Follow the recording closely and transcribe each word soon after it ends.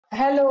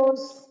Hello,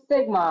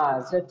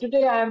 Sigma. So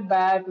today I am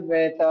back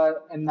with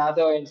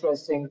another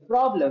interesting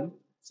problem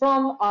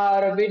from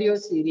our video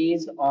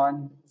series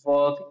on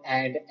work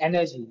and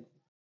energy.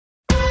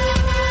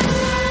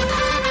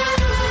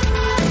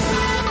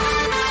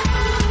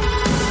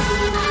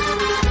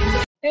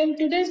 In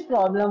today's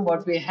problem,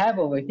 what we have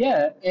over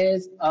here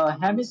is a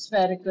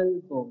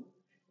hemispherical bowl.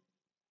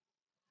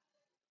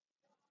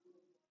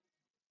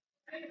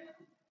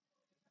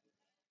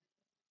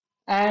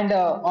 And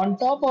on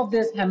top of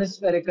this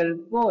hemispherical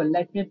bowl,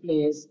 let me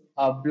place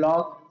a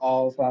block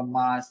of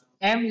mass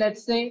m,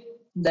 let's say.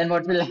 Then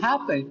what will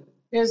happen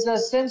is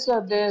since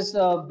this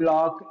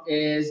block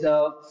is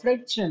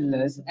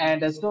frictionless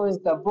and so is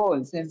the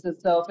bowl, since the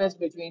surface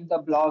between the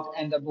block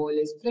and the bowl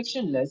is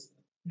frictionless,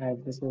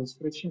 right, this is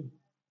friction.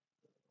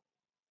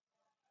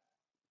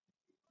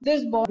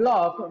 This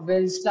block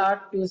will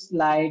start to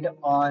slide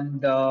on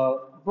the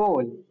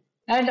bowl.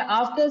 And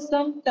after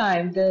some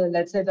time,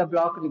 let's say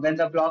when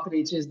the block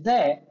reaches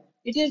there,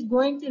 it is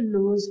going to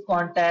lose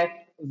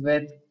contact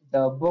with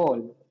the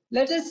bowl.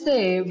 Let us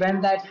say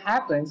when that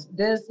happens,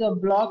 this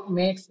block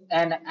makes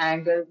an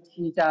angle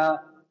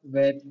theta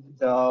with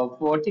the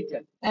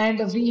vertical.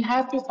 And we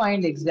have to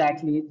find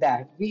exactly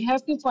that. We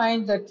have to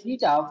find the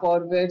theta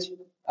for which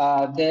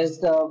this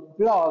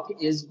block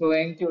is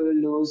going to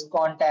lose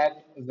contact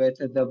with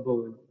the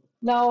bowl.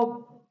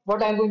 Now,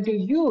 what I'm going to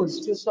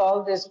use to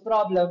solve this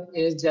problem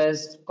is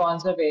just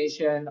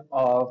conservation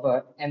of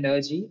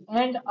energy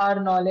and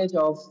our knowledge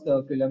of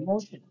circular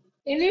motion.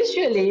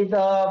 Initially,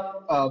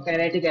 the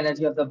kinetic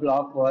energy of the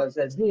block was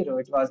at zero,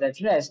 it was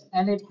at rest,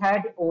 and it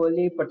had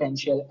only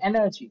potential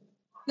energy.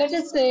 Let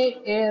us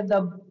say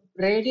the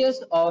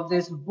radius of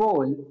this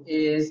bowl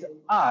is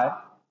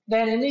r,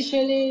 then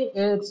initially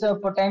its the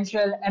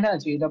potential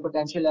energy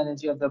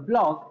of the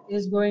block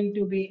is going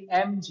to be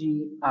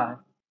mgr.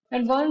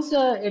 And once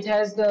it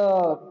has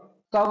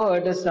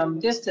covered some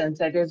distance,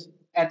 that is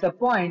at the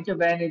point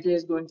when it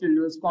is going to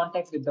lose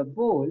contact with the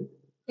bowl,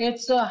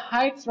 its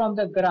height from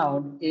the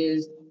ground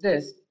is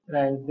this,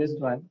 right, this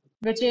one,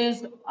 which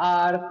is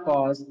r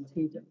cos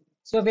theta.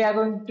 So we are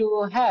going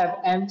to have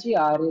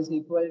mgr is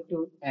equal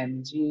to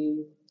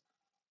mg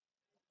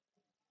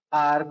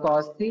r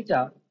cos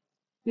theta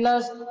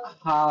plus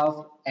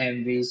half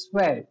mv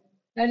squared.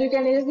 And you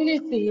can easily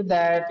see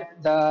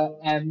that the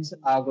m's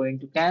are going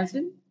to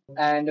cancel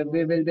and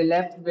we will be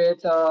left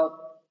with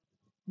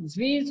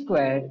v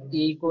squared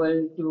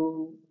equal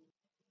to,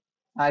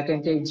 I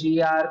can take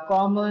gr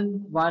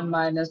common, 1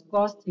 minus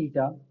cos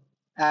theta,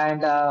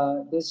 and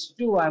this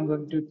 2 I'm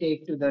going to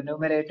take to the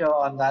numerator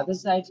on the other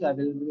side, so I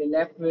will be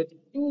left with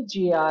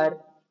 2gr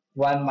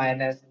 1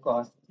 minus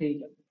cos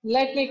theta.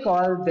 Let me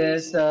call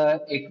this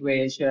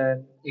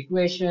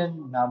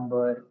equation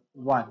number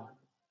 1.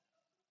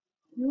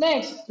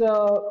 Next,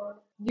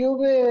 you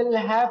will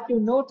have to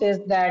notice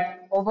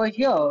that over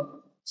here,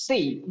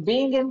 see,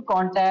 being in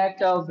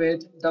contact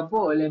with the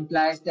bowl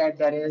implies that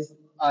there is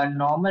a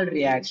normal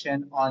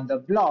reaction on the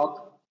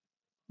block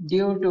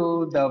due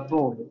to the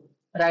bowl,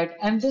 right?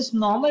 And this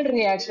normal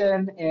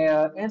reaction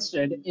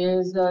instead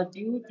is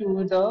due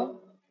to the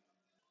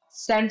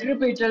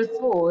centripetal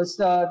force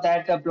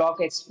that the block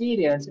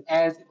experiences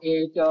as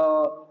it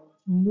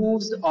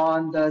moves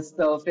on the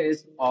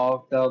surface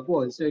of the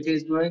bowl. So it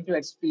is going to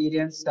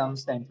experience some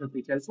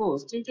centripetal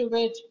force, due to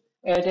which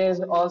it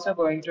is also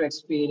going to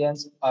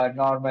experience a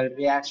normal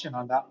reaction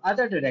on the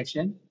other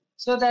direction,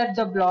 so that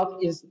the block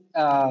is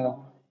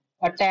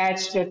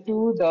attached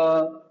to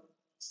the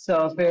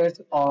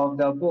surface of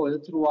the bowl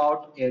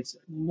throughout its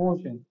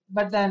motion,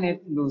 but then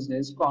it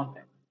loses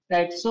contact.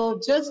 Right, so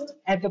just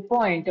at the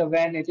point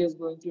when it is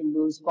going to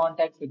lose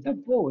contact with the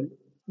bowl,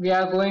 we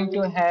are going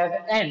to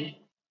have N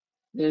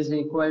is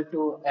equal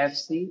to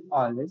FC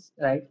always,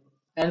 right?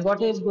 And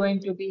what is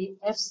going to be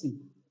FC?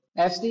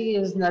 FC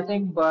is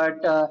nothing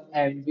but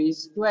mv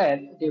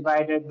square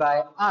divided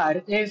by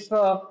r. If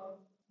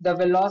the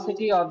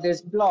velocity of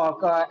this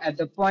block at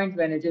the point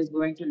when it is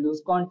going to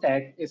lose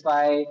contact, if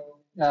I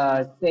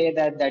say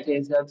that that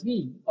is a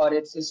v, or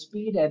its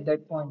speed at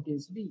that point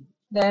is v,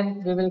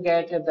 then we will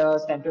get the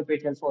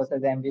centripetal force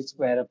as mv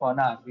square upon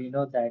r. We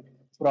know that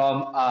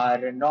from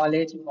our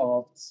knowledge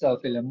of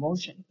circular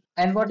motion.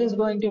 And what is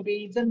going to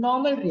be the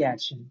normal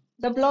reaction?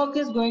 The block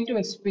is going to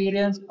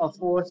experience a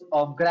force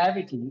of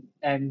gravity,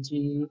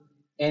 mg,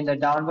 in the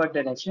downward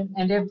direction.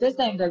 And if this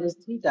angle is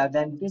theta,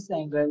 then this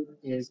angle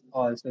is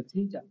also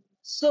theta.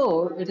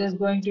 So it is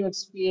going to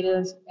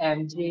experience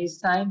mg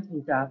sine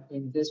theta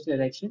in this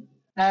direction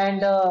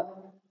and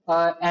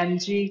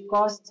mg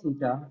cos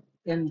theta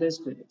in this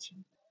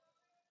direction.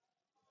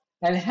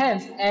 And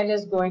hence n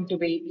is going to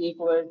be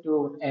equal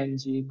to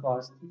mg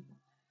cos theta.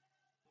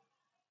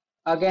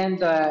 Again,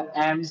 the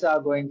m's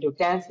are going to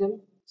cancel.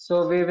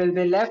 So we will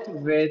be left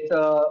with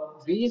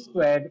v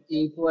squared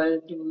equal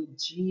to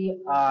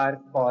gr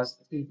cos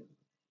theta.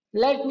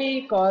 Let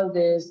me call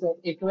this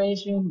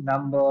equation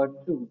number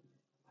 2.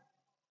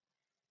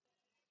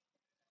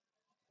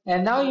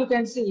 And now you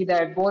can see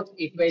that both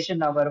equation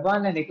number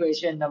 1 and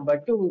equation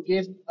number 2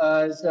 give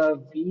us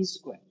v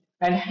squared.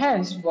 And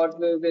hence, what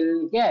we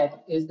will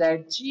get is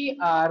that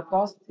gr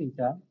cos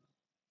theta,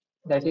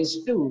 that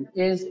is 2,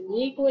 is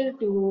equal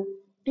to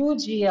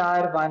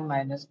 2gr1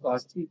 minus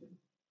cos theta.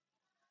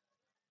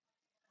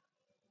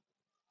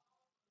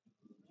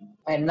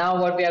 And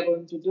now what we are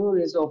going to do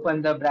is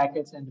open the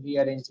brackets and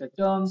rearrange the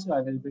terms. So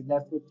I will be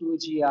left with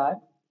 2gr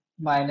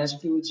minus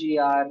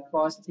 2gr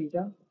cos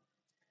theta.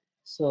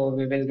 So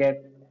we will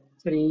get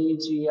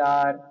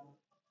 3gr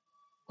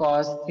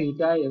cos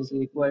theta is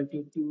equal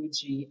to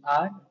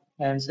 2gr.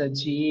 And so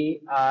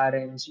gr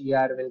and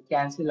gr will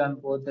cancel on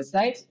both the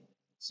sides.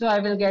 So I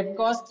will get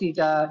cos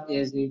theta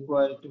is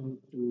equal to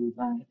 2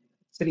 by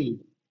 3.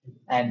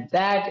 And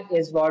that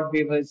is what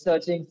we were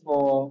searching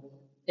for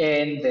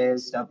in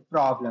this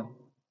problem.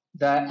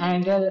 The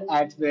angle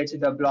at which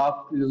the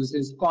block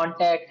loses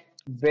contact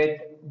with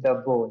the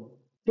ball.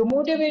 To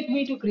motivate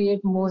me to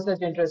create more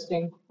such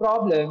interesting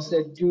problems,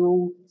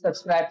 do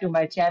subscribe to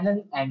my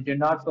channel and do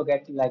not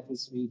forget to like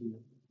this video.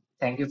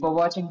 Thank you for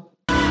watching.